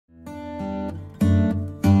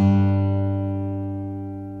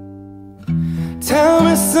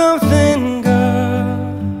something, girl?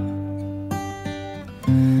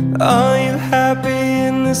 Are you happy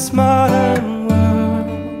in this modern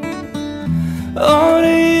world? Or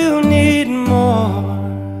do you need more?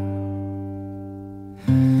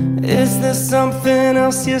 Is there something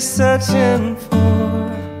else you're searching for?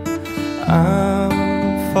 I'm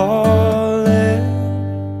falling.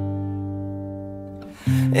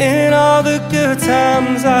 In all the good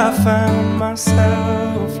times I found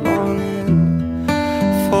myself longing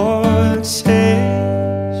for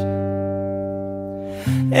change,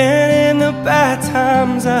 and in the bad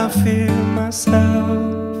times I feel myself.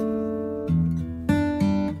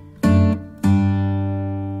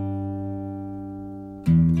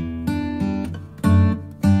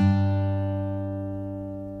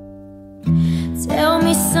 Tell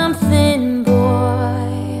me something, boy.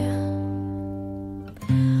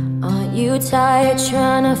 Aren't you tired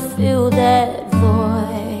trying to fill that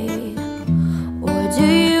void? Or do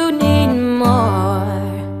you need more?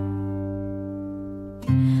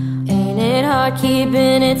 Ain't it hard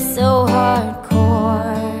keeping it so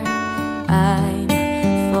hardcore? I'm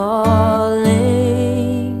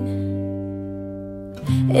falling.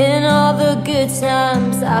 In all the good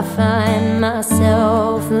times I find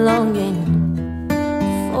myself longing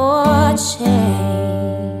for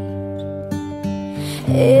change,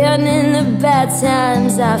 and in the bad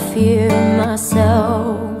times I fear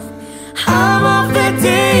myself. I'm off the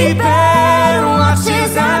deep end, watch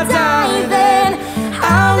as I dive in.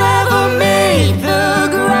 I'll never make the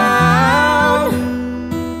ground,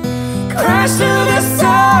 crash to the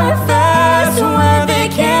surface where they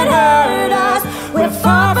can't hurt us. We're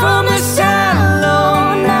far from the shallow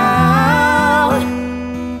now.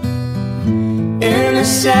 In the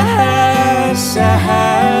shallow,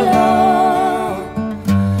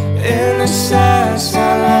 in the shallow,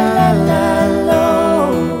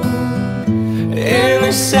 in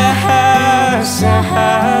the shallow,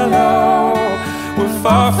 we're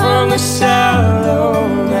far from the shallow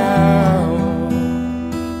now.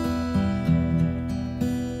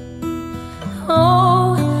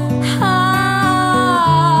 Oh,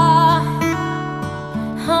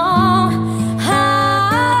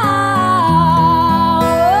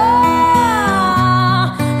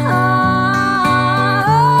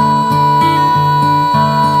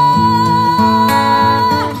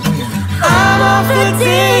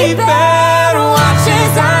 deep end, watch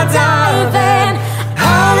as I dive in.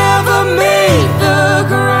 I'll never make the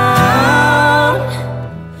ground,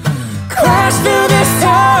 crash through the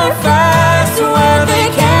surface where they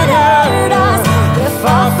can't hurt us. We're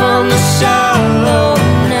far from the shallow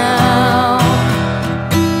now.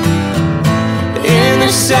 In the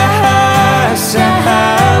shallow,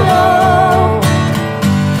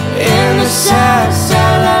 in the shallow,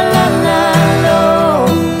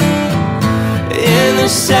 in the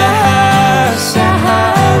shallow,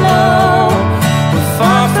 we're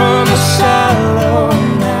far from the shallow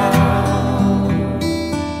now.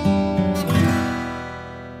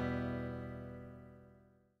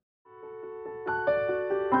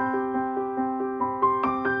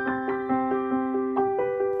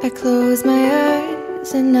 I close my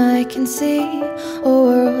eyes and I can see a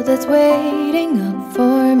world that's waiting up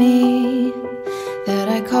for me, that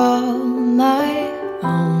I call my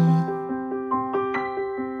own.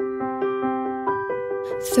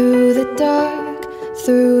 Through the dark,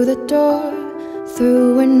 through the door,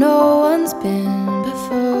 through where no one's been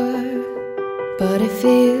before, but it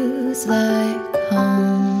feels like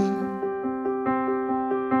home.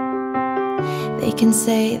 They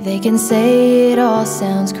can say it all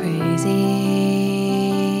sounds crazy.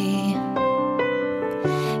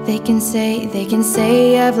 They can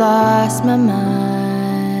say I've lost my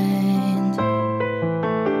mind.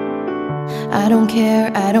 I don't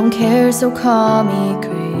care, so call me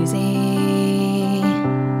crazy.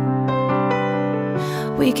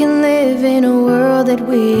 We can live in a world that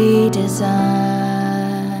we design.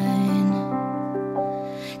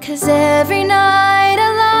 'Cause every night I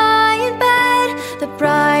lie in bed, the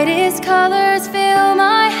brightest colors fill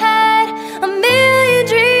my head. A million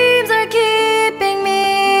dreams are keeping me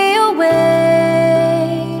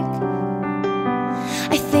awake.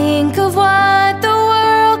 I think of what the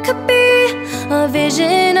world could be, a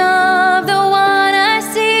vision of the one I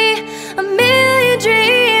see. A million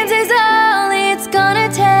dreams is all it's gonna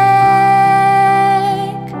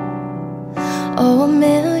take. Oh, a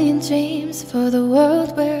million dreams for the world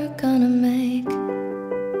we're gonna make.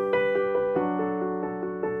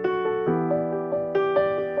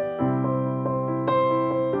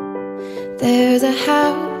 There's a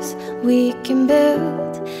house we can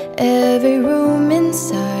build, every room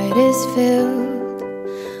inside is filled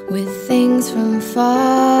with things from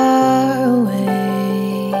far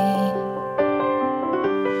away.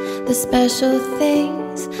 The special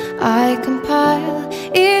things I compile,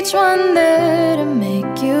 each one there to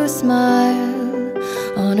make you smile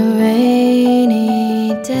on a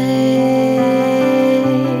rainy day.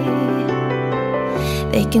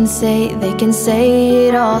 They can say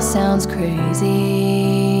it all sounds crazy.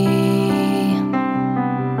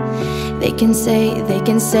 They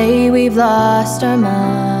can say we've lost our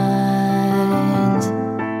minds.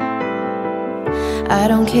 I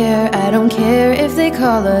don't care if they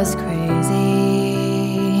call us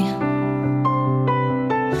crazy.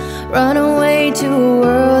 Run away to a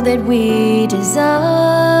world that we design.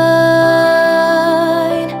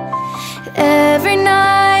 Every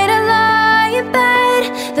night I lie in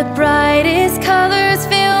bed, the brightest colors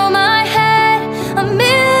fill my head. A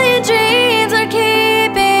million dreams are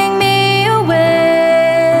keeping me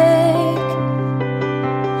awake.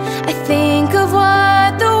 I think of what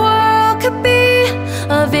the world could be,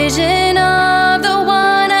 a vision of the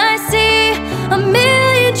one I see. A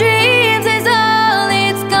million dreams is all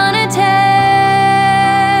it's gonna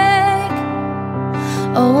take.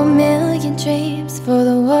 Oh, a million dreams for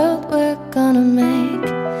the world we're gonna make.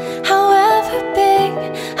 However big,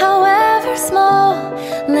 however small,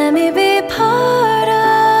 let me be part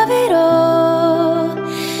of it all.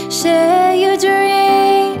 Share your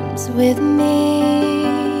dreams with me.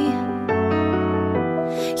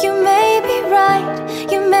 You may be right,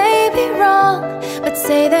 you may be wrong, but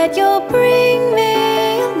say that you'll bring me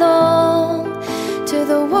along to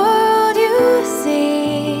the world you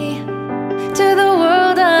see, to the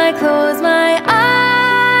world I close my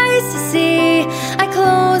eyes to see. I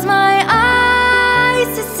close my eyes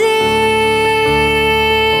to see.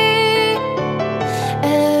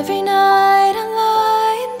 Every night I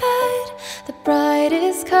lie in bed, the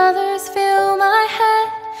brightest colors fill my head.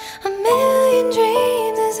 A million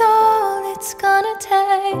dreams is all it's gonna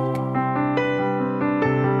take.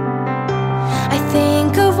 I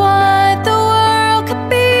think of what the world could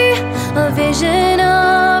be, a vision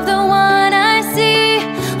of the one I see.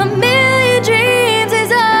 A million dreams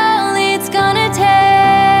is all it's gonna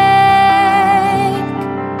take.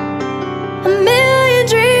 A million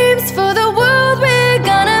dreams for the world we're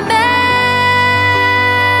gonna make.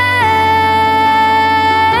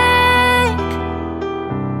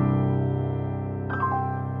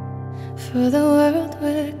 For the world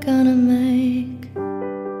we're gonna make.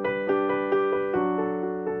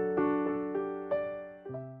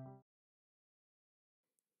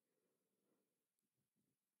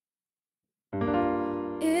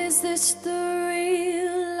 Is this the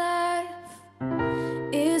real life?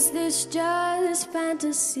 Is this just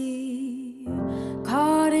fantasy?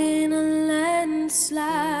 Caught in a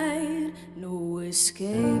landslide, no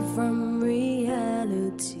escape from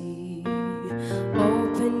reality.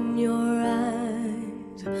 Open your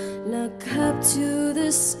eyes, look up to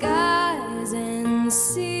the skies and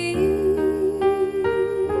see.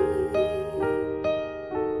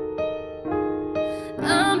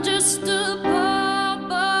 I'm just a poor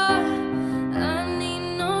boy, I need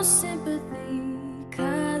no sympathy,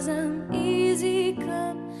 'cause I'm easy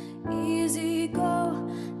come, easy go,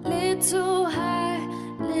 little high,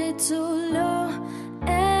 little low.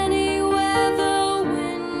 Anywhere the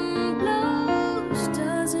wind blows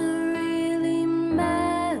doesn't really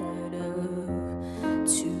matter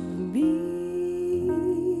to me,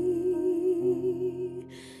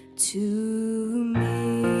 to me.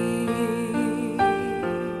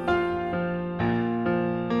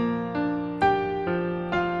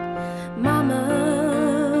 Mama,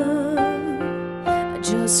 I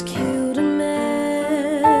just killed a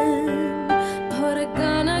man, put a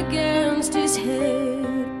gun against his head,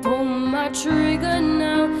 pull my trigger,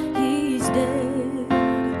 now he's dead.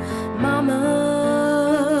 Mama,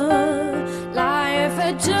 life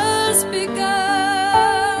had just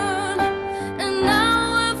begun, and now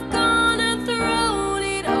I've gone and thrown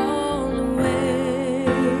it all away.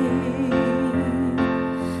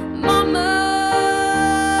 Mama,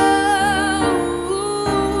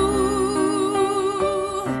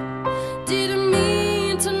 didn't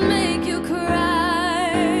mean to make you cry.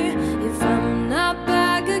 If I'm not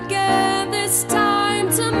back again this time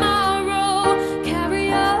tomorrow, carry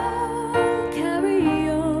on,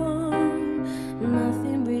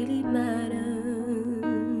 nothing really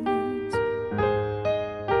matters.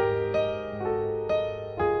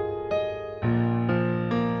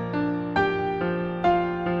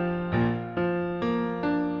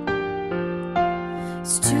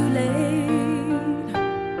 It's too late,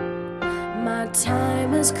 my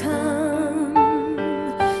time has come.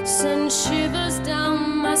 Send shivers down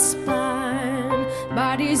my spine. By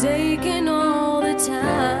body's aching all the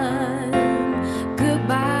time.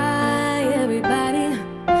 Goodbye, everybody.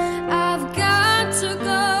 I've got to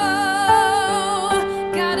go.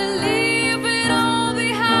 Gotta leave it all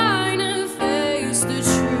behind and face the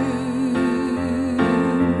truth.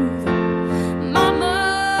 Mama,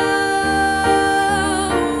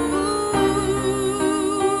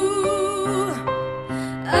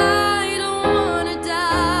 I don't wanna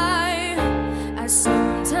die. I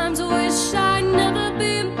sometimes wish I'd never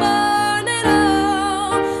been born at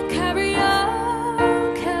all. Carry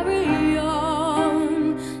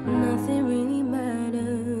on, nothing really matters.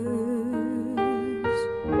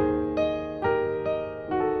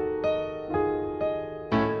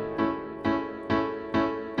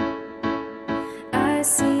 I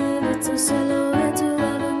see a little silhouette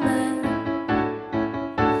of a man.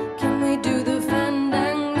 Can we do the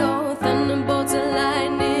fandango? Thunderbolts and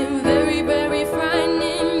lightning, very, very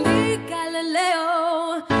frightening. Be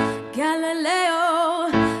Galileo, Galileo,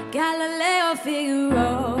 Galileo Figaro.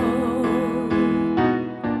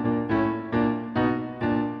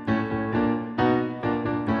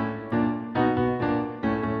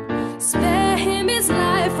 Spare him his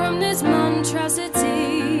life from this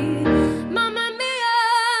monstrosity. Mamma mia,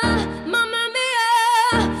 mamma mia,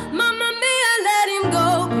 mamma mia, let him go.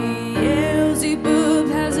 Beelzebub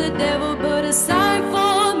has a devil put aside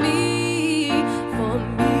for me, for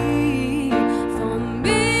me, for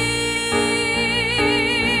me.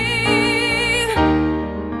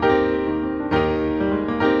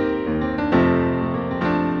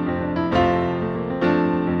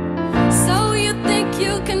 So you think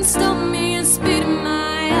you can stop me and spit in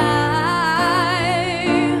my eye?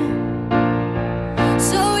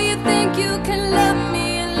 So you think you can love me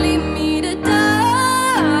and leave me to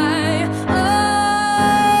die?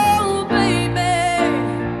 Oh, baby,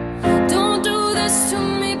 don't do this to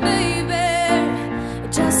me, baby. I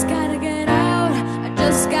just gotta get out. I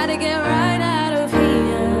just gotta get right out of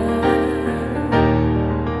here.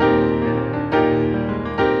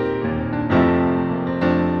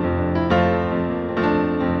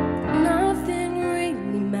 Nothing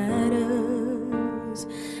really matters.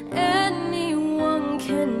 Anyone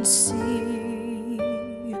can see.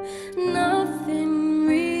 Nothing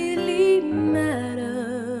really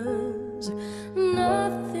matters.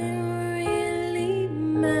 Nothing really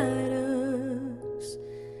matters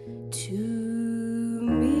to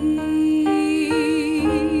me.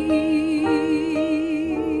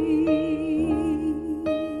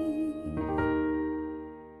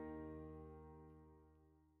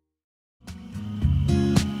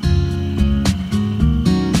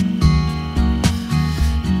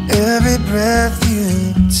 Every breath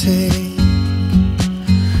you take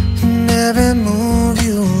and every move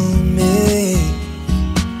you make,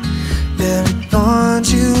 every bond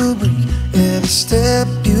you break, every step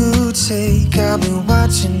you take, I'll be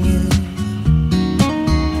watching you.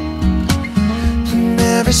 And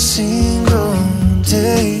every single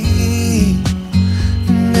day,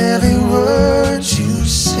 and every word you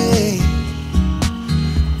say,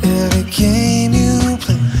 every game you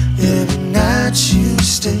play, every night you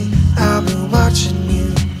stay, I'll be watching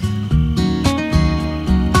you.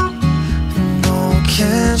 Oh,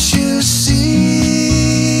 can't you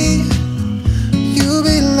see? You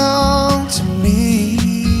belong to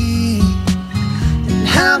me. And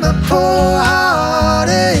how my poor heart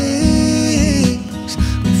aches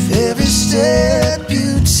with every step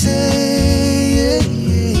you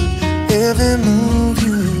take, every move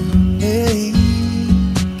you make,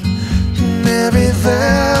 and every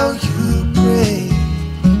vow you break,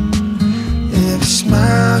 every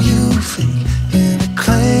smile you fake, every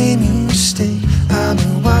claim you stake, I've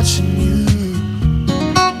been watching you.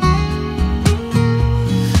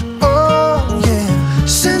 Oh yeah,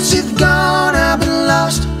 since you've gone I've been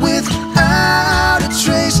lost without a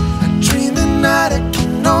trace. I dream the night I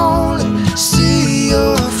can only see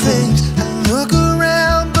your face. I look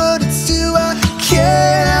around but it's you I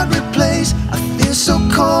can't replace. I feel so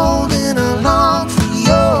cold and I long for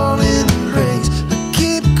your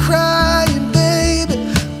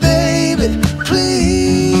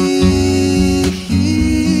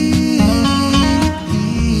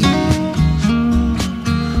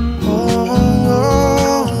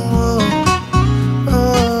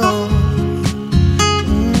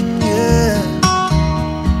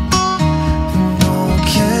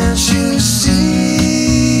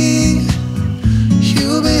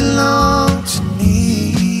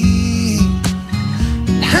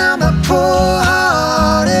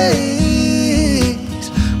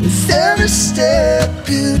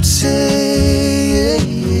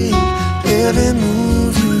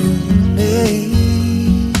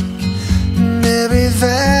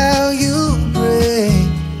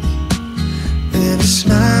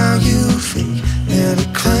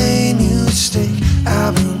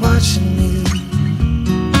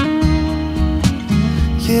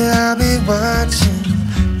Yeah, I'll be watching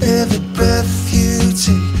every breath you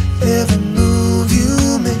take, every move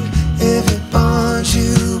you make, every bond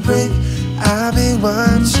you break. I'll be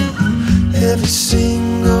watching every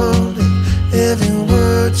single day, every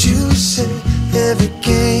word you say, every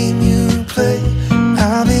game you play.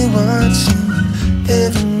 I'll be watching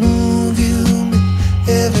every move you make,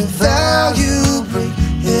 every vow you break,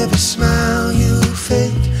 every smile you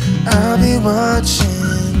fake. I'll be watching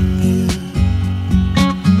you.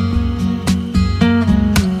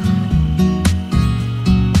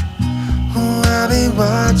 Oh, I'll be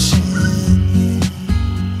watching you.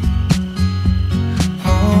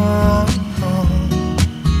 Oh, oh.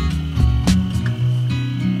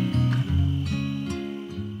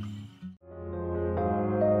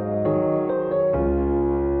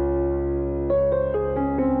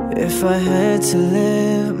 If I had to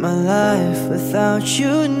live my life without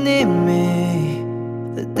you near me,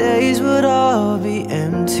 the days would all be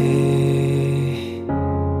empty.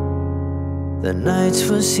 The nights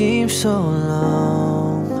would seem so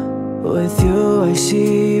long. With you I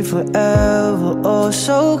see forever oh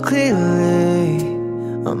so clearly.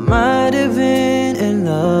 I might have been in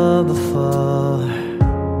love before,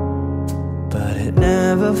 but it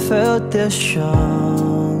never felt this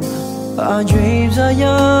strong. Our dreams are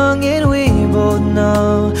young and we both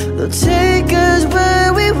know they'll take us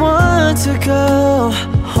where we want to go.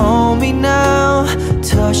 Hold me now,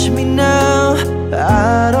 touch me now.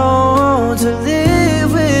 I don't want to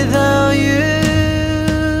live without you.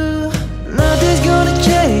 Nothing's gonna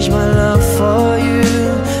change my love for you.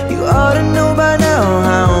 You ought to know by now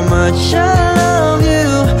how much I love you.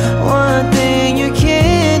 One thing you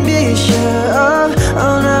can't be sure of,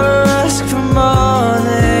 I'll never ask for more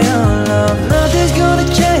than your love. Nothing's gonna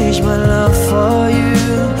change my love for you.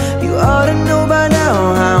 You ought to know by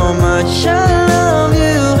now how much I love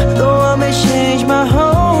you. Though I may change my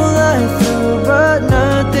whole life through, but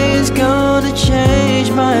nothing's gonna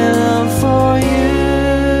change my love for you.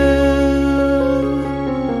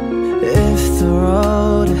 If the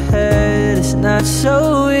road ahead is not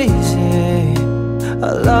so easy,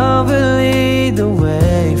 our love will lead the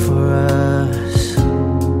way for us.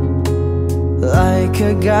 Like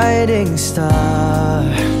a guiding star,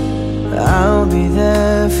 I'll be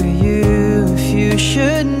there for you if you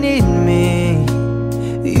should need me.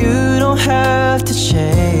 You don't have to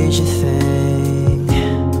change a thing.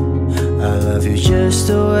 I love you just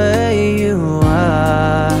the way you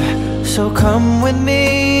are. So come with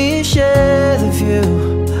me and share the view.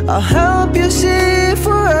 I'll help you see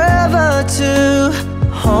forever too.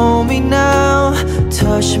 Hold me now,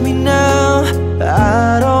 touch me now.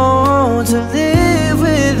 I don't want to live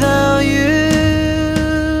without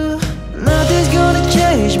you. Nothing's gonna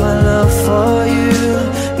change my love for you.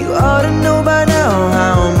 You ought to know by now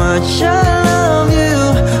how much I love you.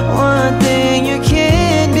 One thing you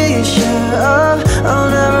can't be sure of, I'll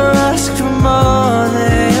never ask for more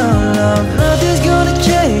than your love. Nothing's gonna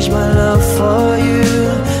change my love for you.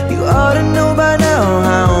 You ought to know by now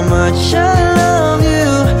how much I love you.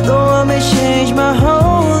 Though I may change my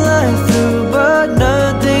whole life through, but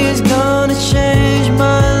nothing's gonna change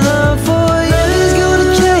my love for you. Nothing's gonna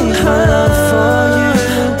change my love for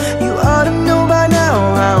you. You ought to know by now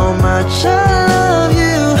how much I love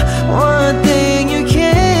you. One thing you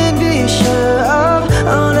can't be sure of,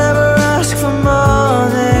 I'll never ask for more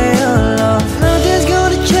than your love. Nothing's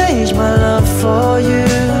gonna change my love for you.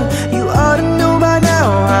 You ought to know by now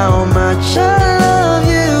how much I love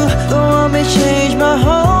you. Though I may change my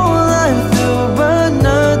whole life through, but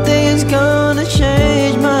nothing's gonna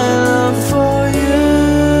change my love for you.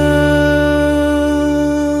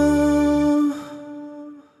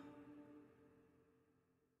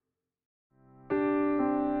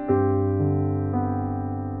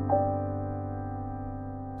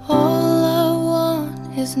 All I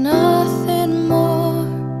want is nothing more,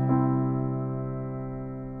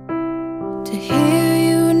 to hear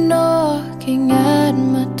you knocking at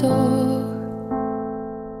my door.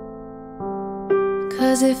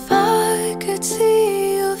 'Cause if I could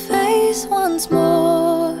see your face once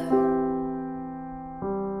more,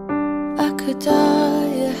 I could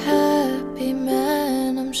die a happy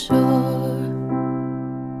man, I'm sure.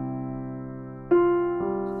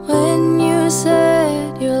 When you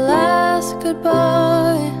said your last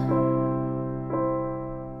goodbye,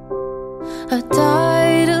 I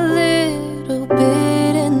died a little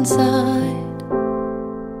bit inside.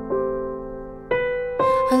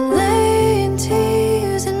 I lay in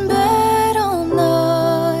tears in bed all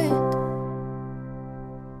night,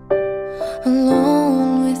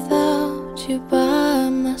 alone without you by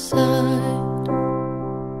my side.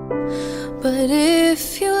 But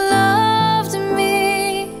if you loved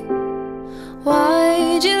me,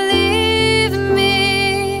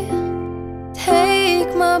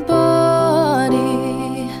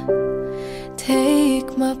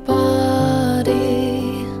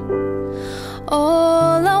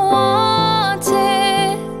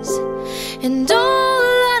 And all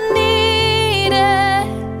I need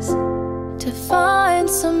is to find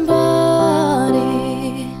somebody.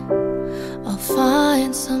 I'll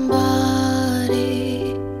find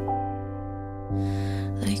somebody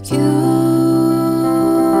like you.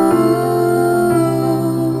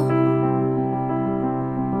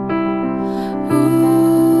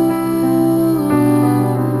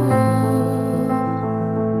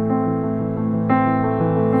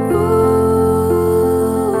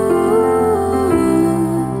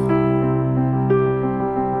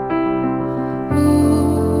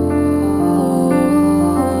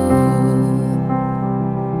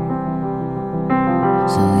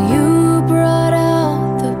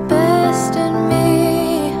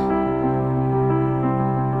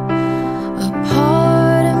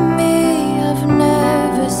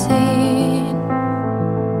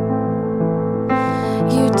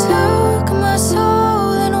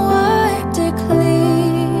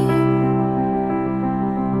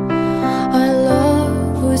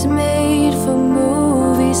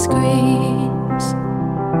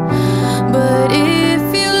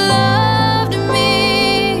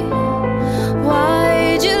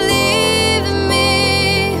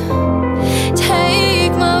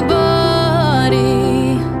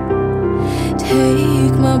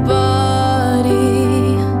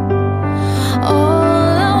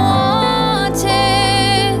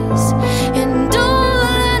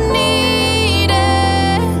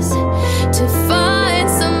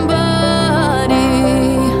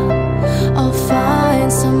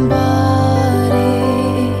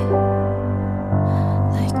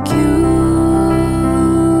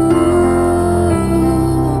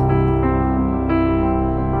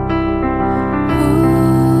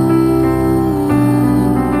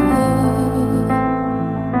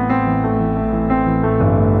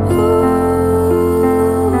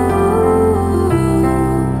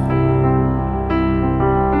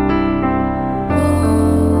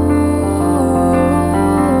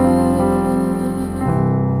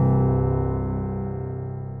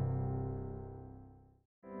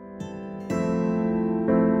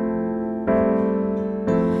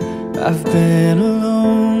 I've been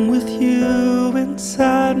alone with you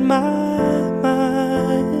inside my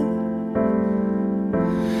mind,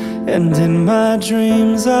 and in my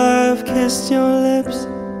dreams I've kissed your lips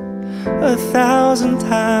 1,000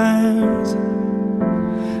 times.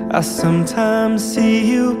 I sometimes see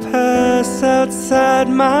you pass outside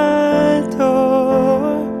my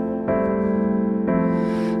door.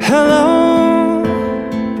 Hello,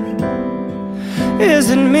 is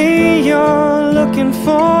it me you're looking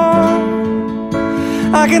for?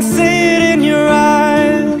 I can see it in your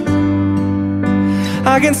eyes,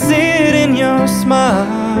 I can see it in your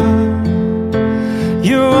smile.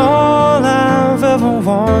 You're all I've ever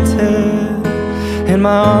wanted, and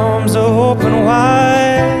my arms are open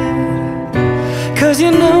wide. 'Cause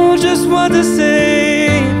you know just what to say,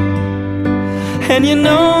 and you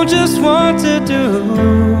know just what to do.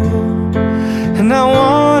 And I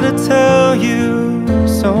want to tell you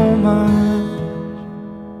so much,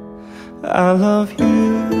 I love you.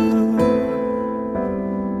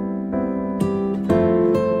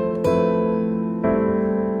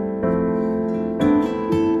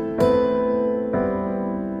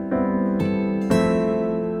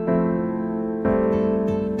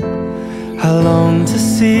 I long to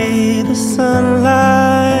see the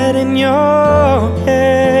sunlight in your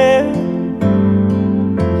hair,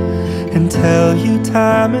 and tell you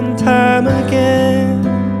time and time again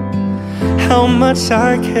how much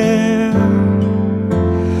I care.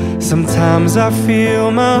 Sometimes I feel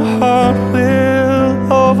my heart will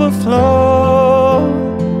overflow.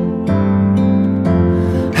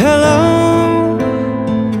 Hello,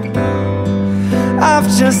 I've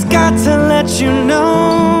just got to let you know,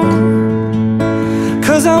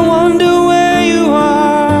 'cause I wonder where you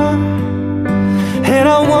are, and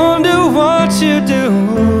I wonder what you do.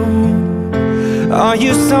 Are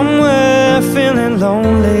you somewhere feeling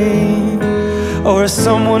lonely, or is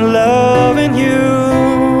someone loving you?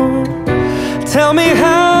 Tell me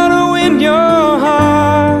how to win your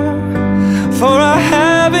heart, for I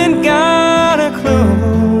haven't got a clue.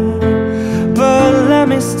 But let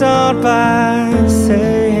me start by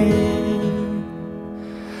saying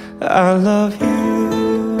I love you.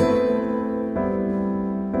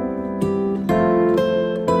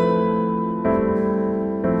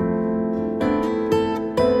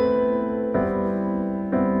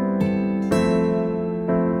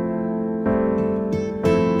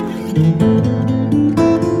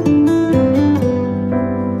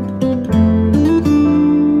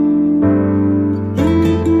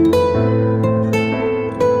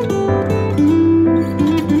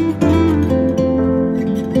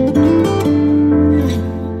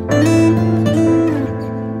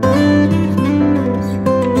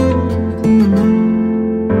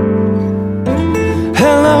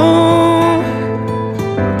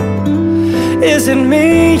 Is it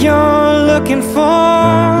me you're looking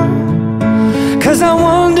for? 'Cause I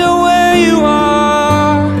wonder where you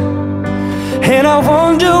are, and I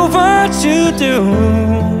wonder what you do.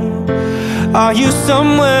 Are you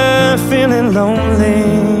somewhere feeling lonely?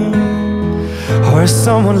 Or is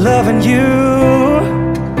someone loving you?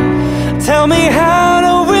 Tell me how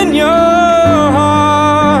to win your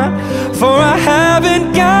heart, for I haven't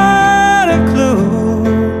got a clue.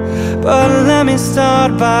 But let me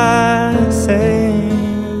start by saying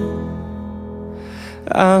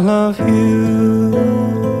I love you.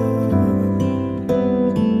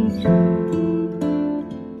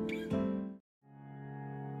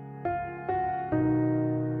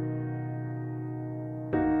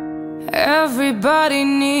 Everybody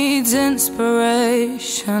needs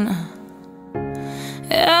inspiration.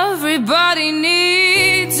 Everybody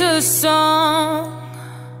needs a song,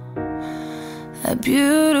 a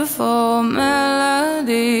beautiful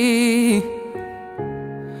melody.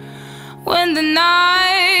 When the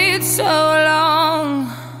night's so long,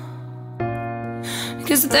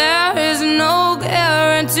 'cause there is no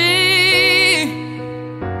guarantee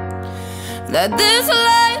that this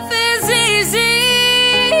life is easy.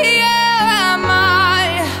 My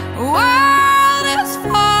world is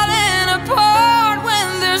falling apart when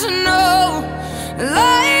there's no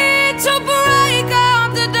light to break up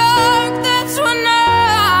the dark. That's when I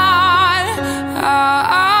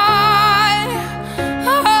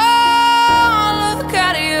look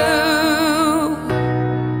at you.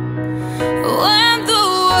 When the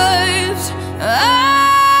waves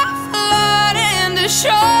are flooding the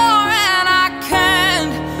shore and I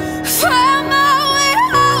can't find my way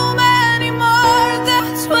home anymore.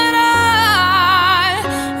 That's when I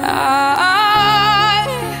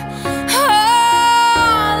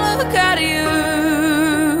look at you.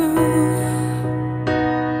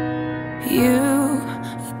 You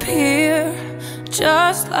appear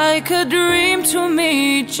just like a dream to me,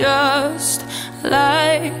 just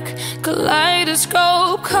like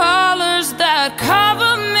kaleidoscope colors that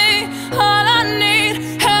cover me. All I need,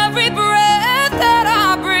 every breath that I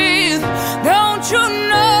breathe. Don't you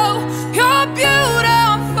know you're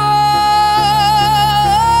beautiful?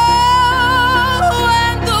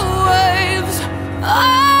 When the waves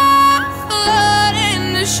are flooding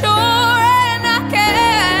the shore and I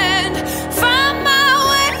can't find my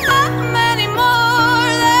way home anymore.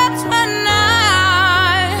 That's when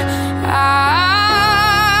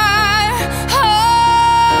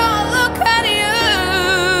look at you.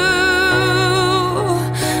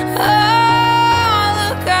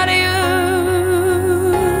 Look at you.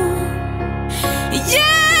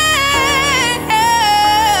 Yeah.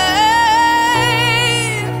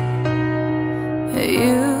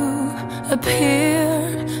 You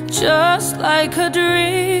appeared just like a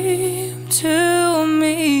dream to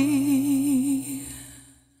me.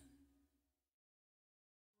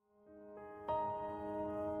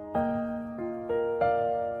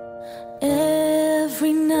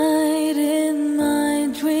 Every night in my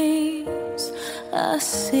dreams, I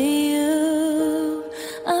see you,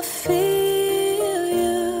 I feel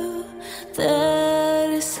you. That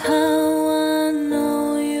is how I know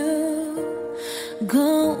you.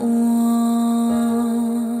 Go on.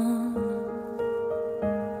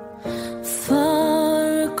 Far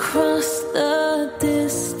across the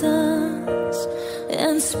distance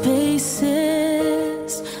and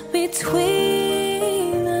spaces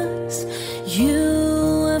between us, you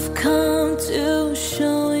have come to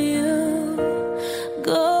show you.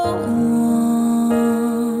 Go on.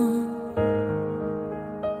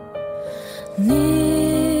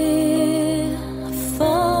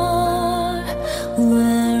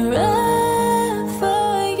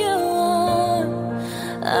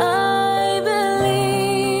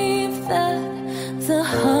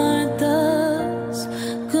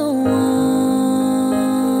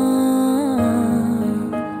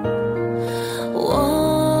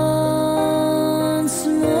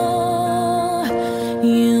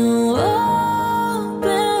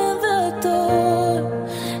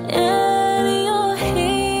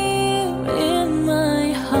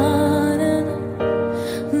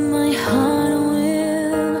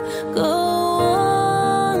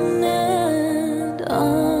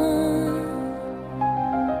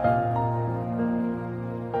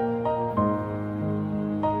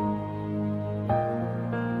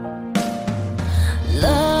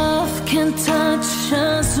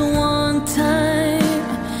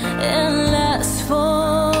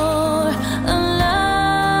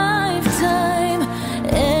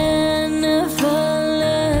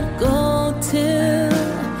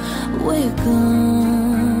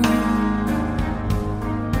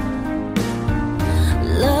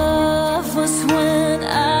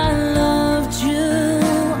 I loved you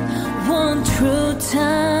one true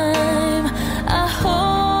time. I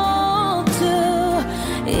hope to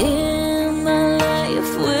in my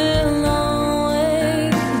life will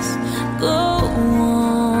always go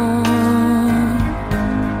on.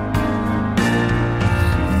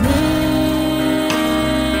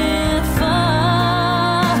 Near,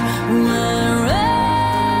 far,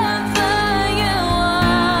 wherever you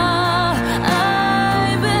are,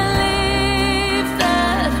 I believe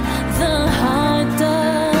that the heart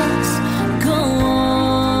does go on.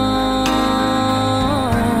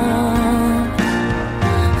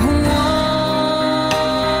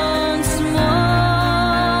 Once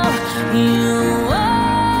more, you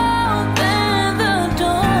open the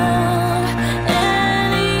door,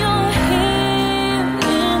 and you're here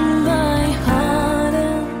in my heart,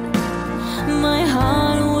 and my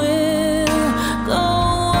heart will go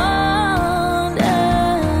on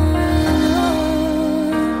and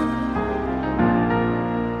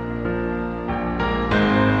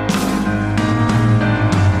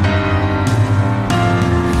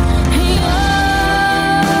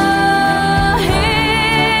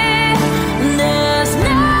there's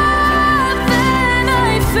nothing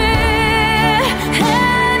I fear,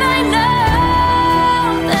 and I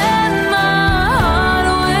know that my heart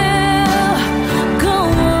will go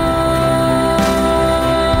on.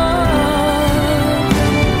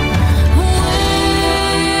 We'll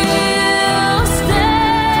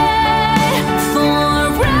stay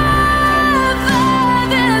forever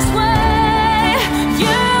this way.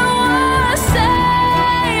 You are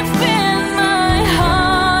safe in my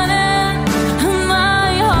heart, and my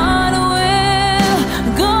heart will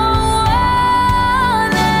go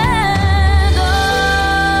on and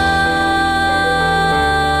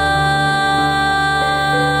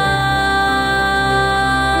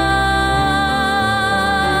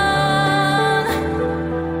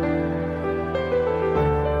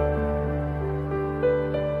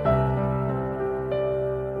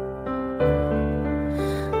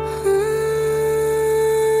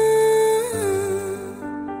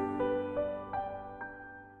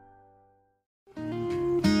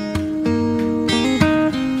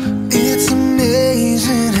It's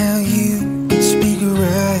amazing how you can speak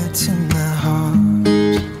right to my heart.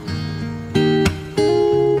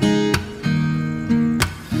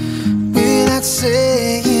 Without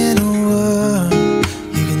saying a word,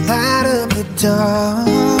 you can light up the dark.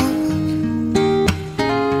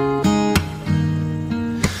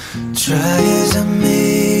 Try as I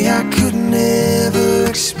may, I could never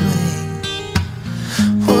explain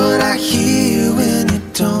what I hear when you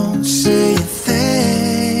don't say a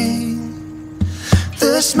thing.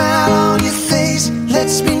 The smile on your face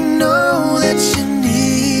lets me know that you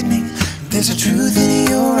need me. There's a truth in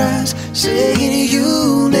your eyes saying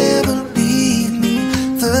you'll never leave me.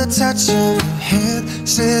 The touch of your hand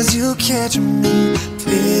says you'll catch me if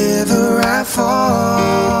ever I fall.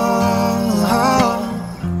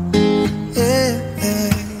 Yeah,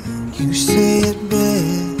 you say it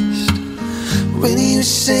best when you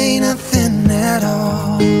say nothing at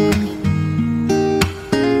all.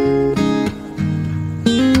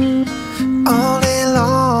 All day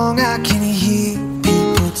long I can hear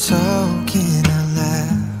people talking out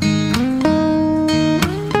loud.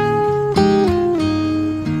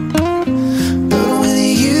 But when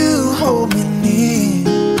you hold me near,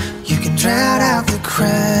 you can drown out the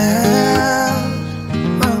crowd.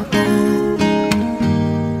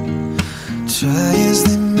 Try as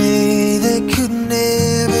they may, they could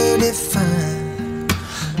never define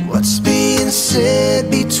what's being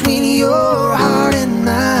said between your heart and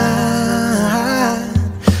mine.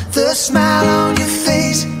 The smile on your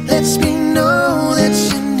face lets me know that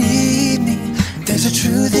you need me. There's a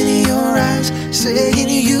truth in your eyes saying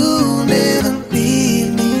you'll never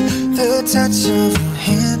leave me. The touch of your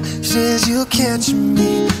hand says you'll catch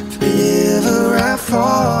me if ever I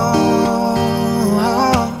fall.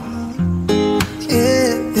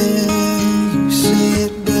 Yeah, you say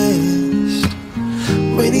it best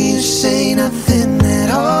when you say nothing at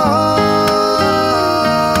all.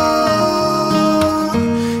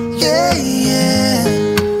 Yeah, yeah.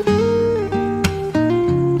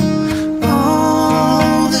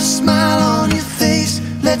 Oh, the smile on your face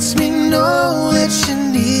lets me know that you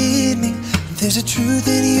need me. There's a truth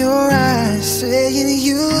in your eyes saying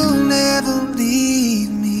you'll never leave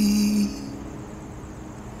me.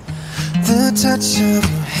 The touch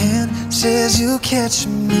of your hand says you'll catch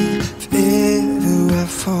me if ever I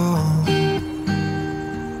fall.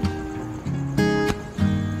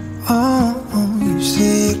 Oh, you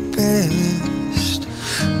say it best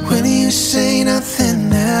when you say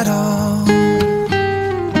nothing at all.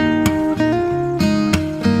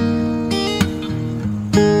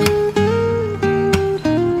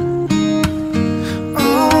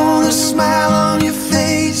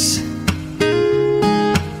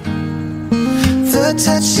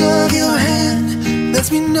 of your hand lets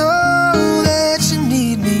me know that you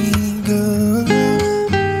need me, girl.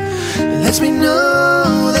 It lets me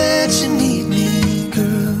know that you need me,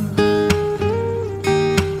 girl.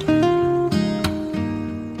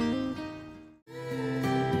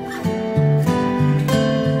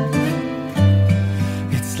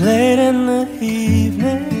 It's late in the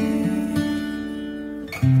evening.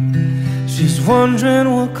 She's wondering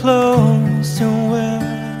what clothes to wear.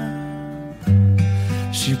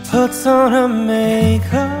 She puts on her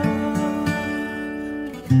makeup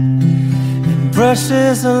and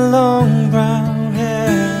brushes her long brown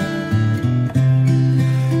hair.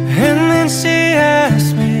 And then she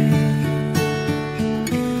asks me,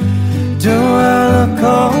 do I look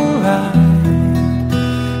alright?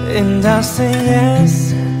 And I say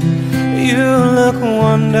yes, you look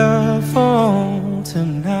wonderful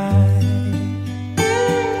tonight.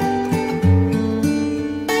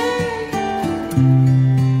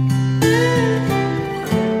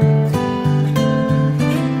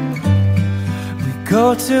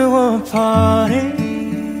 Go to a party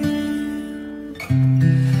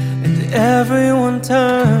and everyone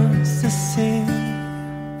turns to see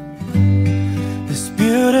this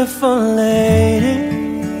beautiful lady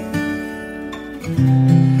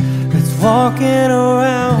that's walking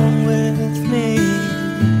around with me.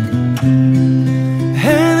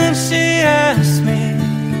 And then she asks me,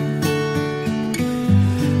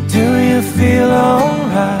 do you feel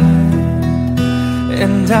alright?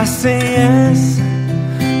 And I say yes,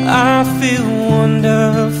 I feel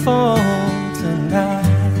wonderful tonight.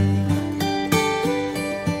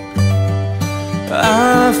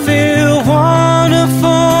 I feel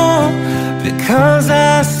wonderful because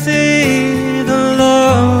I see the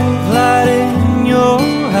love light in your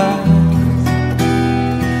eyes.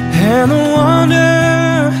 And the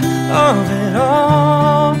wonder of it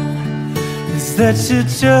all is that you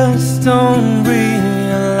just don't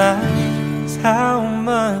realize how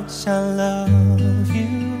much I love you.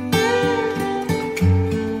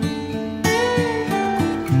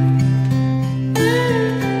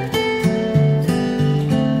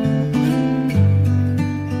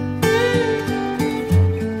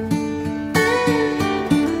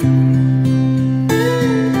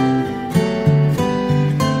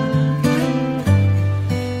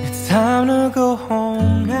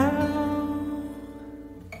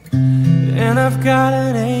 I've got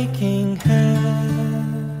an aching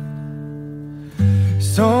head,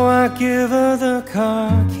 so I give her the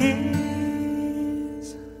car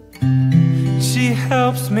keys. She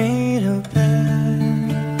helps me to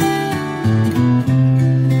bed,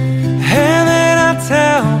 and then I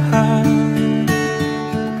tell her,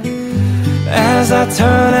 as I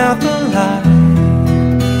turn out the light,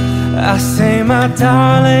 I say, my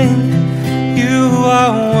darling, you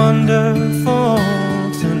are wonderful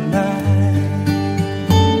tonight.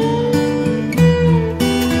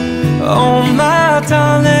 Oh, my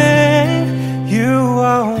darling, you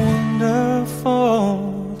are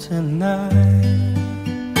wonderful tonight.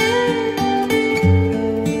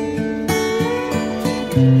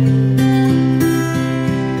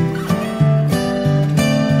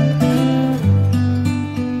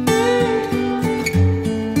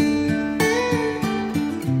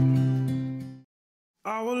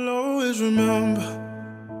 I will always remember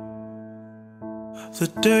the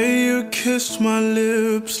day you kissed my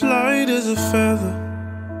lips, light as a feather.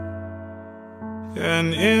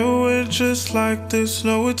 And it was just like this.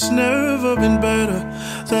 No, it's never been better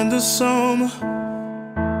than the summer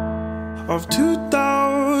of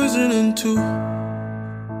 2002.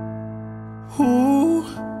 Ooh,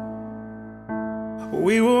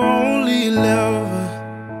 we were only 11,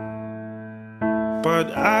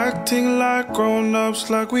 but acting like grown-ups,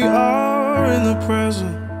 like we are in the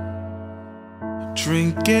present.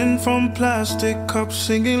 Drinking from plastic cups,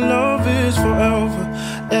 singing love is forever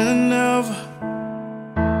and never.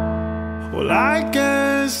 Well, I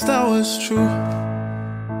guess that was true.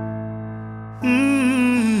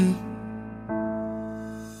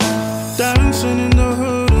 Dancing in the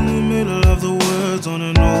hood in the middle of the woods on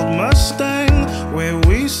an old Mustang, where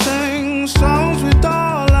we sang songs with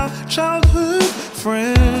all our childhood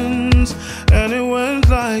friends. And it went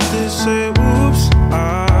like this, say, oops,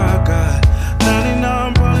 I got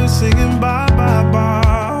 99 probably singing bye, bye,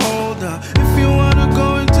 bye. Hold up, if you wanna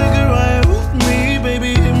go and take a ride with me,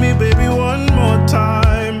 baby, hit me, baby, one more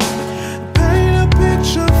time. Paint a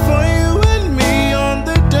picture for you and me on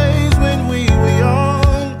the days when we were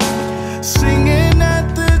young, singing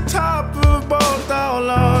at the top of both our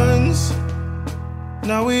lungs.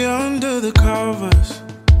 Now we under the covers.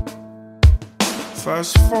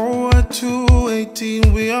 Fast forward to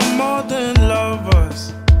 18, we are more than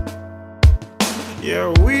lovers.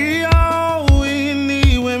 Yeah, we are all we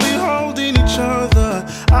need when we holding each other.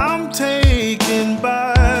 I'm taken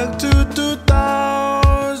back to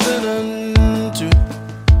 2002.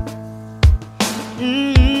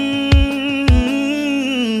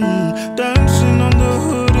 Dancing on the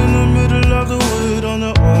hood in the middle of the wood on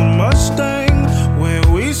the old Mustang, where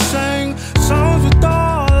we sang songs with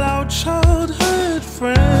all our childhood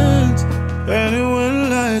friends. And it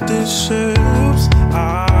went like this, oops,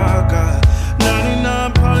 I got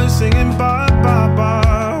 99 probably singing bye, bye,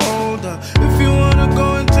 bye. Hold up, if you wanna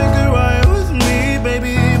go and take a ride with me,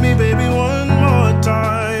 baby, one more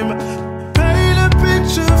time. Paint a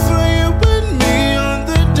picture for you and me on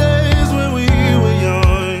the days when we were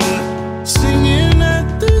young, singing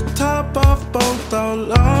at the top of both our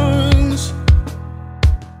lungs.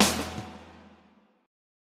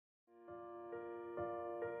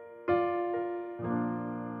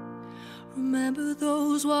 Remember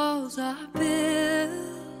those walls I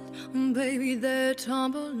built? Baby, they're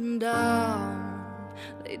tumbling down.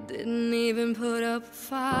 They didn't even put up a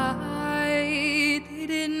fight. They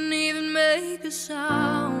didn't even make a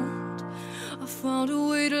sound. I found a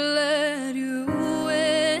way to let you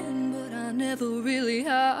in, but I never really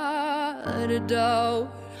had a doubt.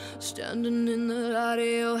 Standing in the light of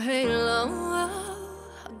your halo,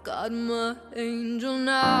 I got my angel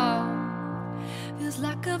now. Feels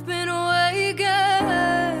like I've been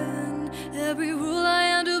awakened. Every rule I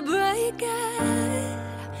had to break it.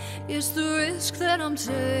 It's the risk that I'm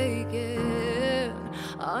taking.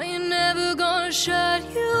 I ain't never gonna shut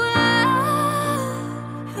you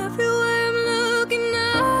out. Everywhere I'm looking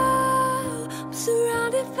now, I'm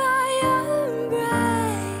surrounded by your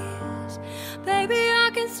embrace. Baby,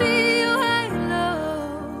 I can see your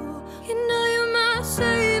halo. You know you're my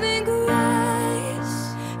saving grace.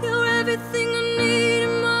 You're everything I need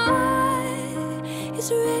in mine. It's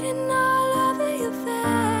written all over your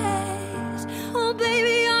face. Oh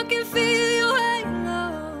baby, I can feel your halo.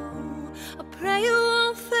 I pray you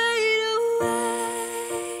won't fade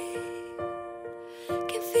away.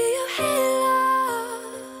 Can feel your halo.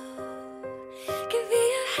 Can feel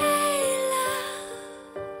your halo.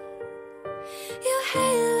 Your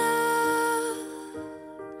halo.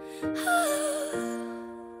 Oh.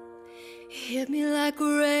 Hit me like a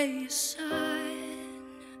ray of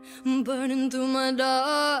sun, burning through my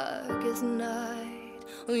darkest night.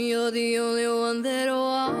 You're the only one that I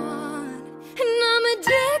want, and I'm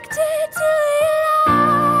addicted to your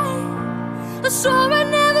light. I swore I'd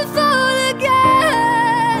never fall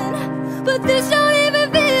again, but this don't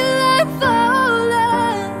even feel like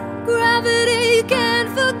falling. Gravity can't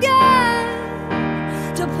forget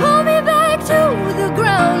to pull me back to the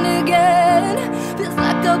ground again. Feels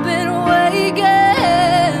like I've been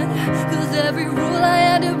awakened, 'cause every rule I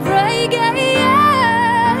had to break it.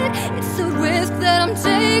 It's a risk that I'm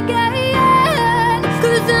taking,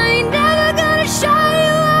 'cause I ain't never gonna shut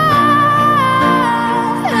you out.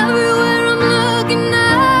 Everywhere I'm looking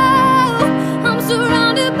now, I'm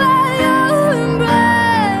surrounded by your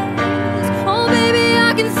embrace. Oh baby,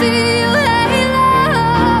 I can see your halo.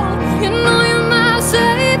 You know you're my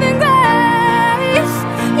saving grace.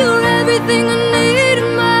 You're everything I need in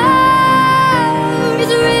mine.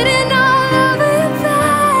 It's written all over your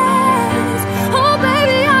face. Oh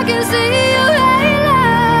baby, I can see your halo.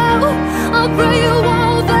 I pray you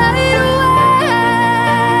won't fade away,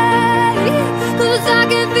 'cause I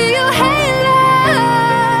can feel your halo.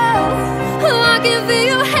 I can feel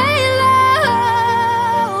your halo.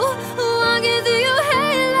 I can feel your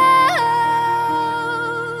halo.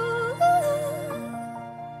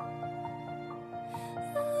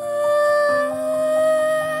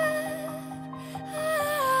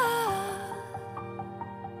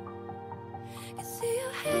 I see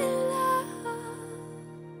your halo.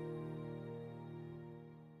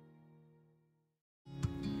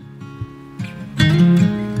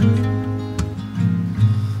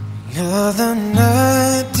 The other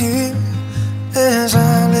night, dear, as I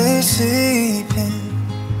lay sleeping,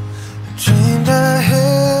 I dreamed I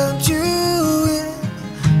held you in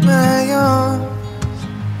my arms.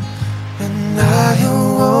 When I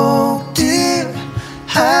awoke, dear,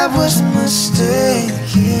 I was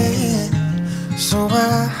mistaken. So I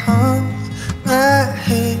hung my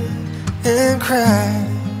head and cried.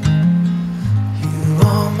 You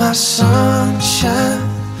are my sunshine,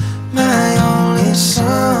 my only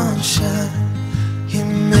sunshine. You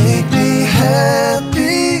make me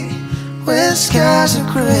happy when skies are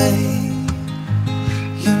gray.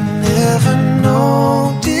 You never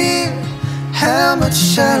know, dear, how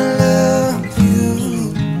much I love you.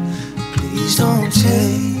 Please don't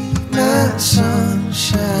take my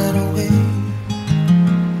sunshine away.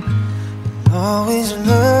 always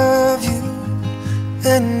love you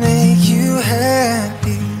and make you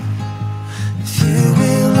happy. If you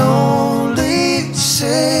will only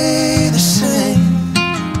say the same.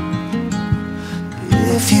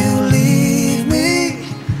 If you leave me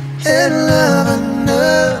and love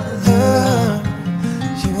another,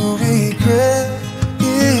 you'll regret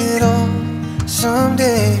it all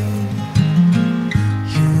someday.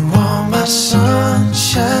 You are my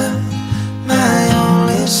sunshine, my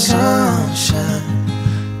only sunshine.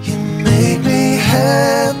 You make me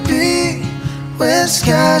happy when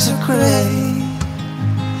skies are gray.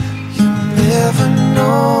 You never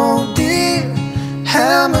know, dear,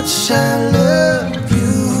 how much I love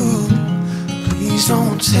you. Please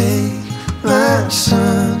don't take my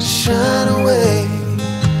sunshine away.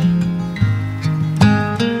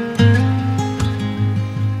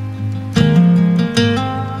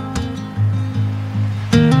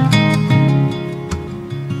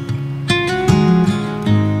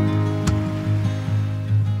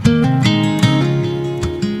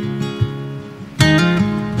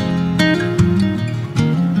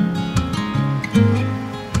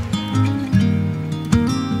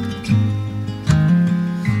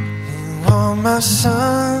 My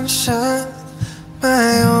sunshine,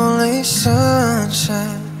 my only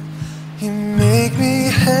sunshine. You make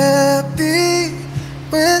me happy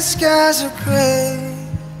when skies are gray.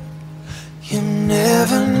 You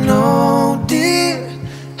never know, dear,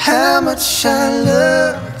 how much I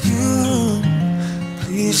love you.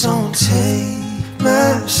 Please don't take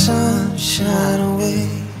my sunshine away.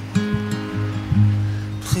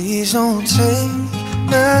 Please don't take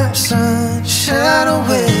my sunshine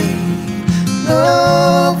away.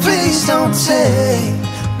 No, please don't take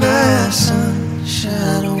my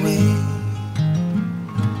sunshine away.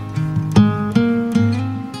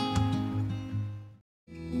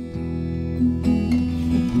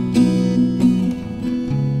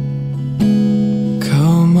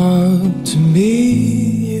 Come up to me,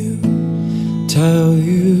 you, tell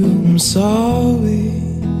you I'm sorry.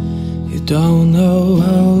 You don't know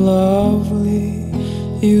how lovely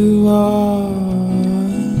you are.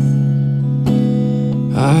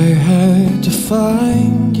 I had to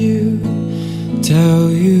find you,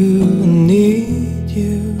 tell you I need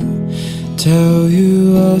you, tell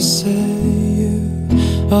you I'll set you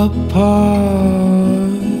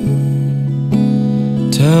apart.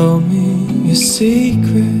 Tell me your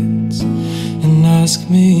secrets and ask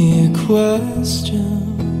me your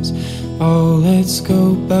questions. Oh, let's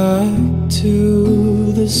go back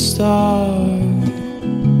to the start.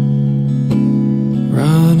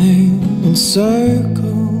 Running in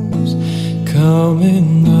circles,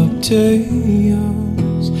 coming up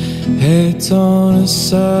tails, heads on a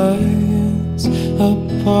science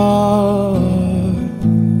apart.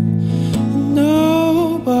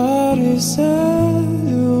 Nobody said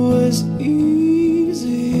it was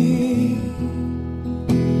easy.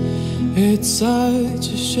 It's such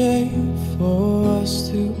a shame for us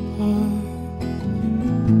to part.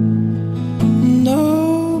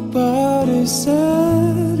 Nobody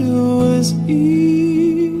said it was easy.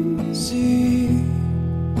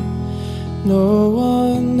 No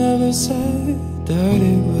one ever said that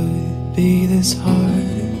it would be this hard.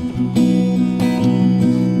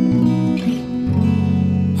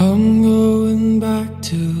 I'm going back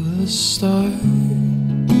to the start.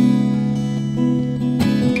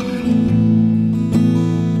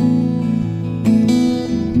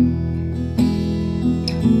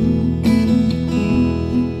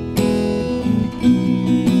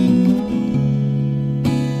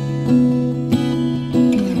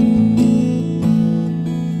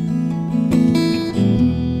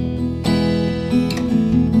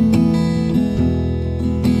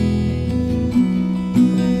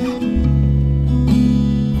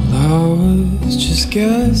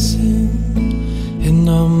 Guessing in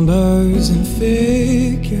numbers and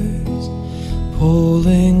figures,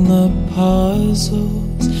 pulling the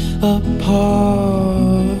puzzles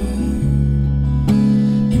apart.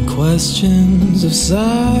 In questions of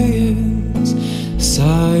science,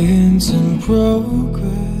 science and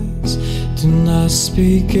progress, do not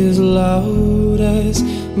speak as loud as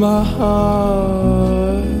my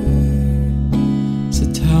heart. So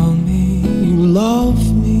tell me you love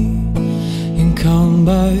me, come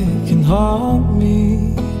back and haunt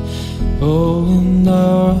me. Oh, and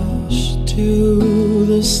I rush to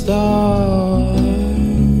the start.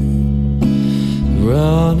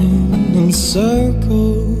 Running in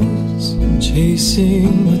circles,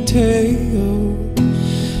 chasing my tail,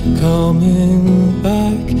 coming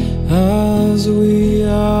back as we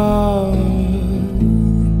are.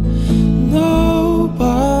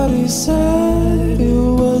 Nobody said it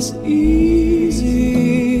was easy.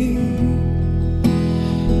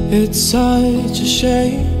 It's such a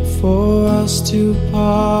shame for us to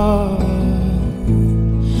part,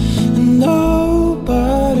 and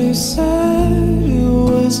nobody said it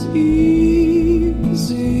was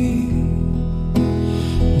easy.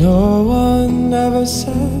 No one ever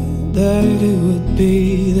said that it would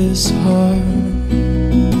be this hard.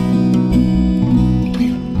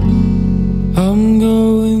 I'm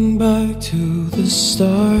going back to the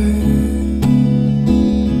start.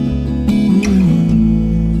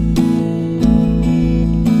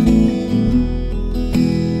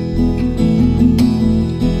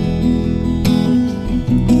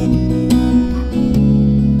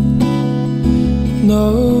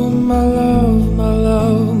 No, my love, my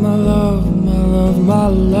love, my love, my love, my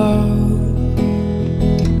love.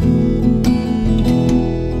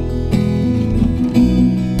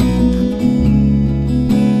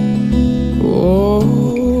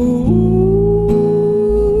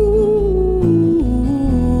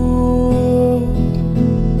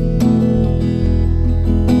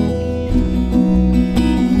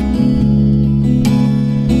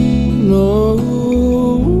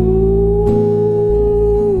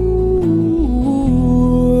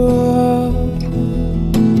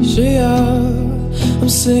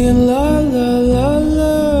 Singing la la la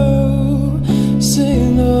la,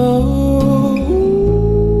 singing oh,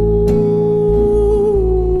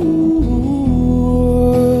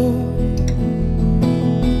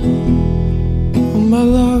 my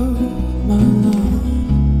love, my love,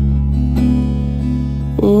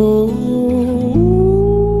 oh.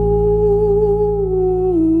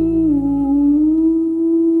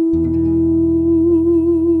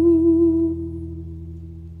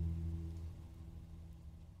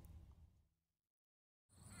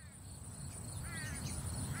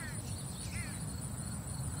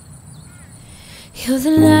 You're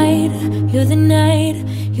the light, you're the night,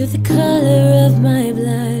 you're the color of my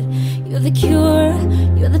blood. You're the cure,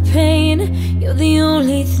 you're the pain, you're the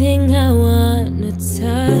only thing I wanna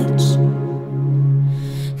touch.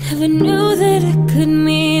 Never knew that it could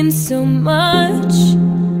mean so much,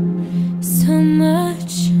 so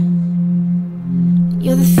much.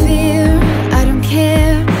 You're the fear, I don't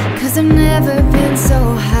care, 'cause I've never been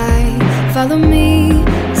so high. Follow me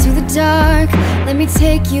to the dark, let me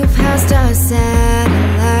take you past our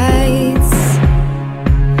satellites.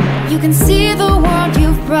 You can see the world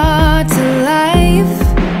you've brought to life,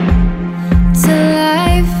 to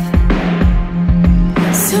life.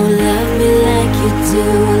 So love me like you do,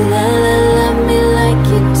 la la, love me like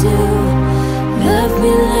you do. Love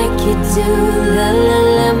me like you do, la la,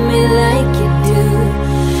 love me like you do.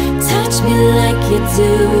 Touch me like you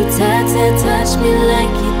do, ta ta, touch me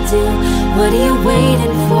like you do. What are you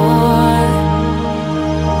waiting for?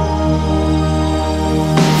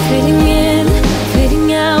 Fading in, fading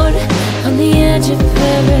out, on the edge of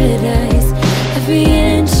paradise. Every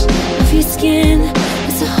inch of your skin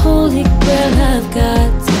is a holy grail I've got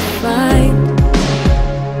to find.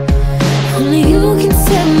 Only you can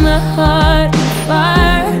set my heart on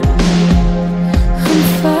fire, on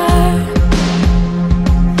fire.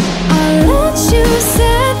 I'll let you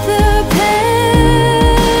set the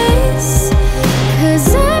pace, 'cause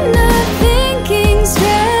I'm not thinking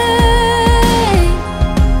straight.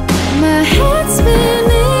 My head's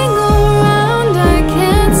spinning around, I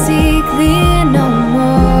can't see clear no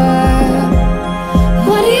more.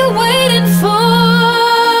 What are you waiting for?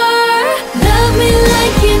 Love me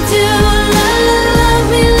like you do, la la, love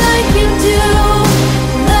me like you do.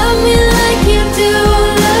 Love me like you do,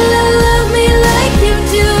 la la, love me like you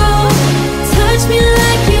do. Touch me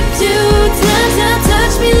like you do, ta ta,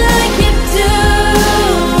 touch me like you do.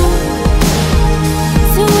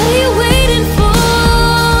 So what are you waiting for?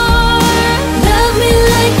 Love me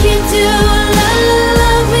like you do, la la,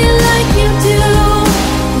 love me like you do.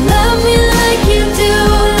 Love me like you do,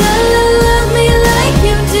 la la, love me like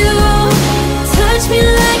you do. Touch me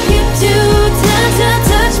like you do, ta ta,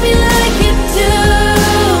 touch me like you do.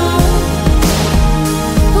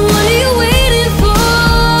 What are you waiting for?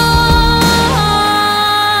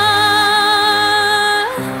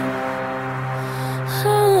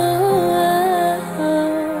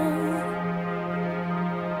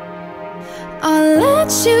 I'll let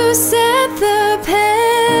you set the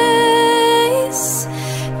pace,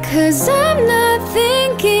 'cause I'm not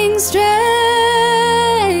thinking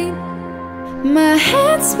straight. My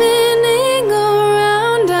head's spinning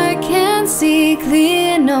around, I can't see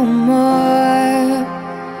clear no more.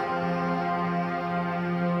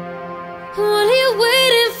 What are you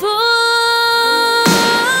waiting for?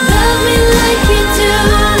 Love me like you do,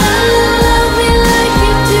 la la, love me like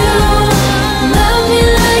you do. Love me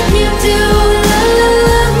like you do, la la,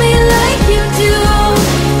 love me like you do.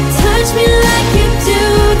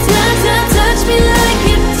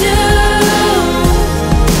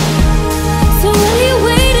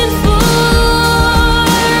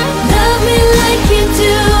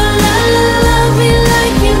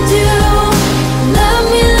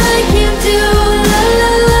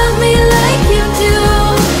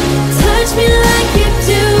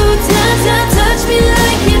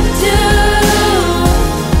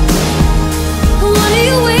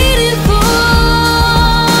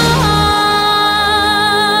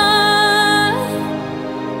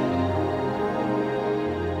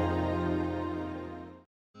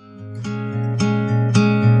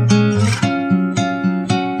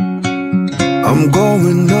 I'm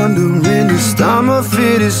going under in this time of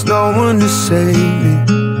fear. There's no one to save me.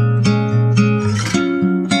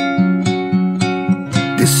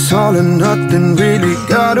 This all or nothing really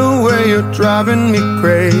got a way of driving me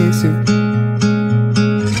crazy.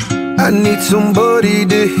 I need somebody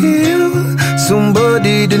to heal,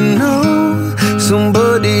 somebody to know,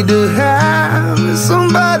 somebody to have,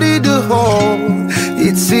 somebody to hold.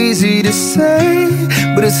 It's easy to say,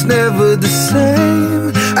 but it's never the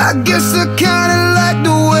same. I guess I kinda like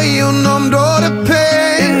the way you numbed all the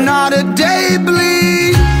pain. And now the day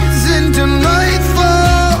bleeds into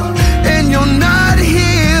nightfall, and you're not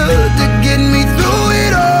here to get me through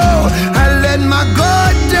it all. I let my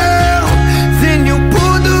guard down, then you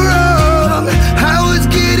pulled the rug. I was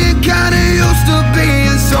getting kinda used to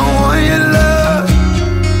being someone you love.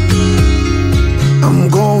 I'm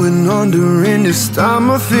going under in this time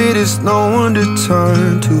of fear. There's no one to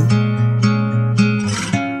turn to.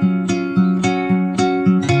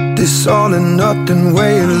 This all or nothing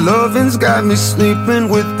way of loving's got me sleeping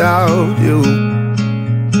without you.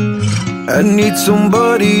 I need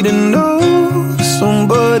somebody to know,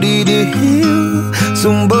 somebody to heal,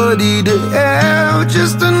 somebody to have,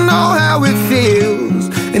 just to know how it feels.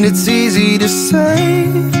 And it's easy to say,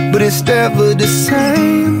 but it's never the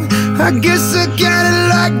same. I guess I kinda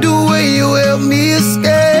like the way you help me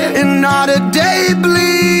escape. And now the day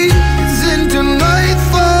bleeds into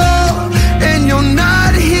nightfall, and you're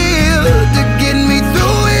not here to get me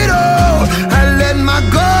through it all. I let my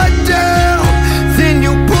guard down, then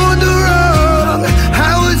you pulled the rug.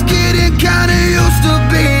 I was getting kinda used to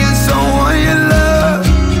being someone you love.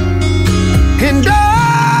 And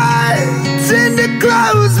I tend to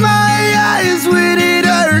close my eyes when it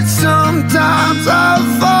hurts. Sometimes I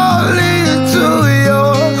fall into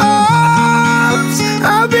your arms.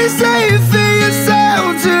 I'll be safe in your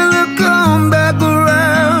sound till I come back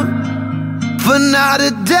around. For now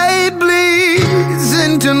the day bleeds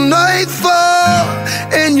into nightfall,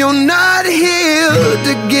 and you're not here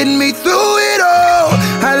to get me through it all.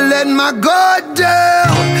 I let my guard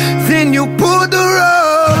down, then you pulled the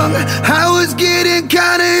rug. I was getting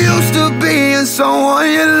kinda used to being someone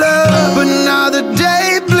you love. But now the day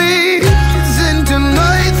bleeds into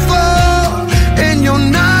nightfall, and you're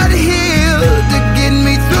not here to get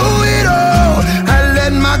me through it all. I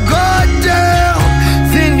let my guard down,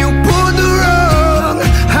 then you pulled the rug.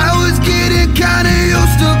 I was getting kinda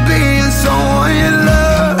used to being someone you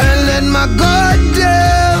love. I let my guard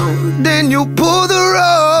down, then you pulled the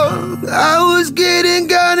rug. I was getting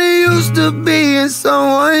kinda used to being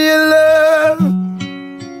someone you love.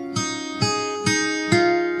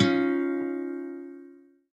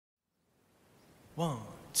 One,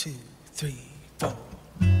 two, three, four.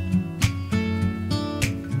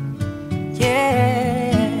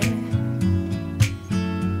 Yeah.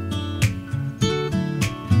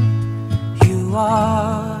 You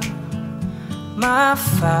are my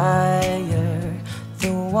fire,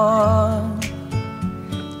 the one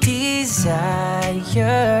desire,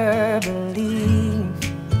 believe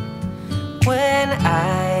when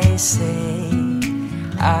I say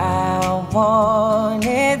I want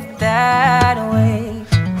it that way.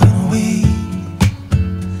 When we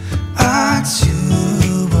are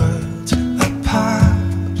two words apart,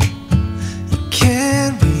 you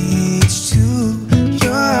can't reach to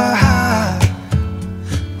your heart.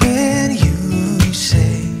 When you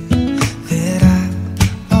say that I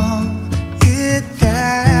want it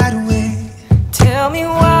that way, Tell me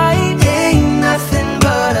why ain't nothing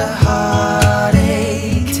but a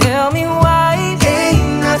heartache. Tell me why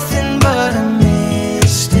Ain't nothing but a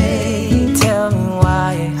mistake. Tell me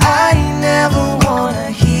why I never wanna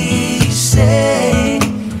hear you say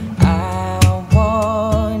I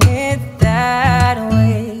want it that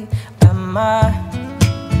way. Am I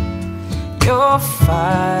your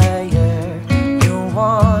fire, your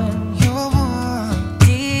one you're one.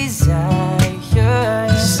 desire?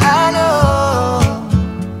 I know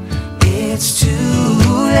it's too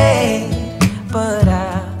late, But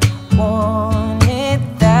I want it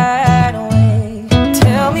that way.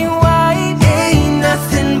 Tell me why ain't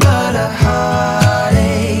nothing but a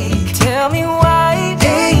heartache. Tell me why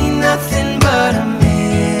Ain't nothing but a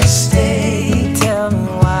mistake. Tell me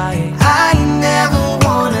why I never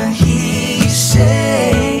wanna hear you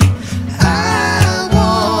say I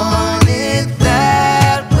want it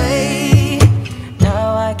that way.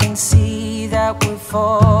 Now I can see that we're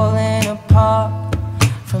falling apart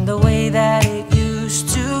from the way that it used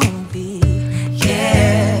to be.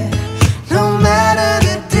 Yeah, no matter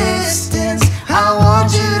the distance, I want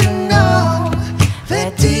you to know that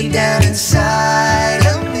deep down inside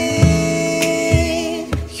of me,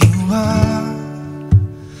 you are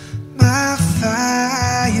my fire.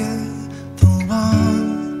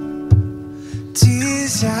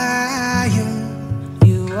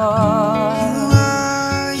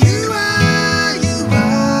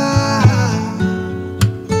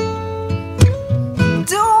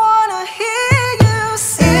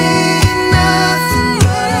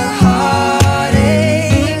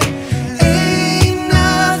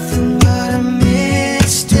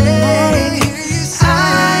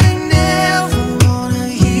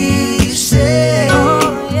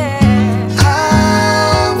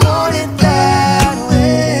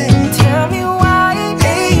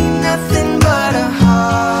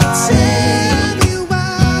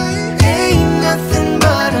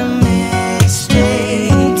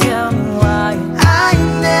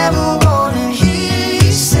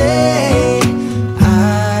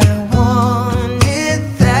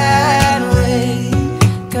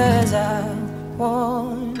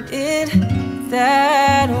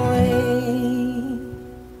 that way.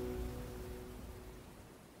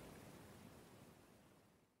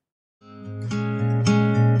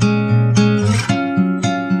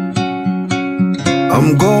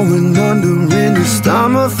 I'm going under in this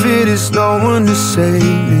time I fear there's no one to save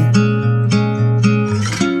me.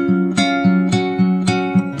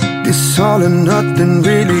 This all or nothing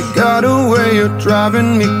really got a way of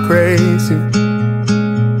driving me crazy.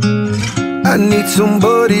 I need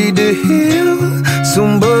somebody to heal,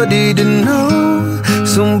 somebody to know,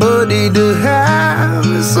 somebody to have,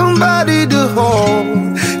 somebody to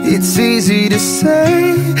hold. It's easy to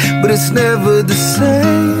say, but it's never the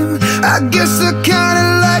same. I guess I kinda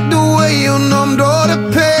like the way you numbed all the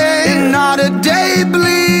pain. Not a day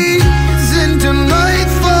bleeds into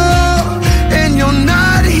nightfall, and you're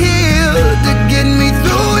not here to get me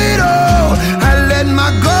through it all. I let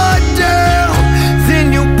my guard down, then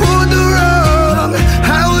you pulled the rug.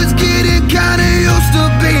 I was getting kinda used to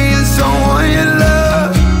being someone you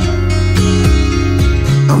love.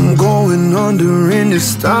 I'm going under in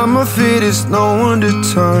this time I fear there's no one to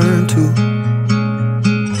turn to.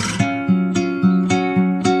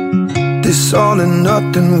 This all or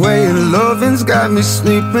nothing way of loving's got me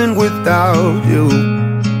sleeping without you.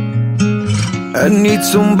 I need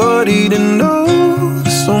somebody to know,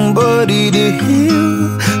 somebody to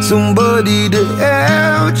heal, somebody to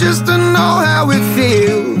have, just to know how it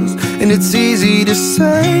feels. And it's easy to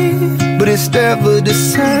say, but it's never the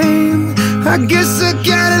same. I guess I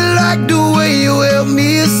kinda like the way you help me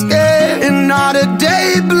escape. And not a day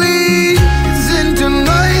bleeds into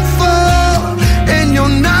nightfall, and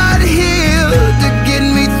you're not here to get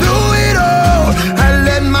me through it all. I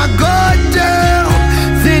let my guard down,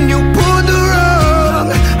 then you pulled the rug.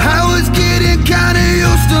 I was getting kinda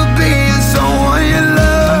used to being someone you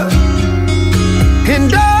love.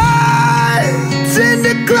 And I tend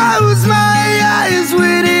to close my eyes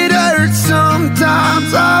when it hurts.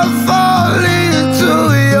 Sometimes I fall into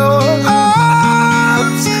your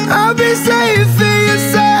arms. I'll be safe in your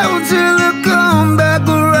sound till I come back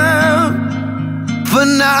around. For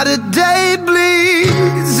not a day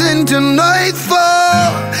bleeds into nightfall,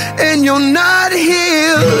 and you're not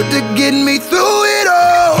here to get me through it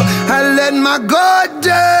all. I let my guard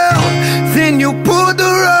down, then you pulled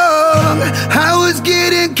the rug. I was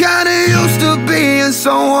getting kinda used to being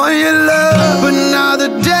someone you love. But now the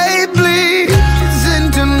day bleeds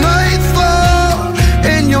into nightfall,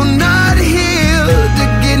 and you're not here to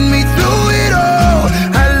get me through it all.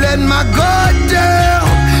 I let my guard down,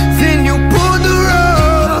 then you pulled the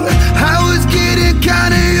rug. I was getting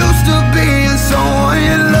kinda used to being someone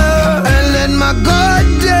you love. I let my guard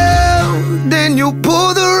down, then you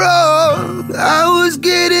pulled the rug. I was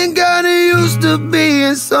getting kinda used to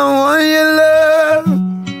being someone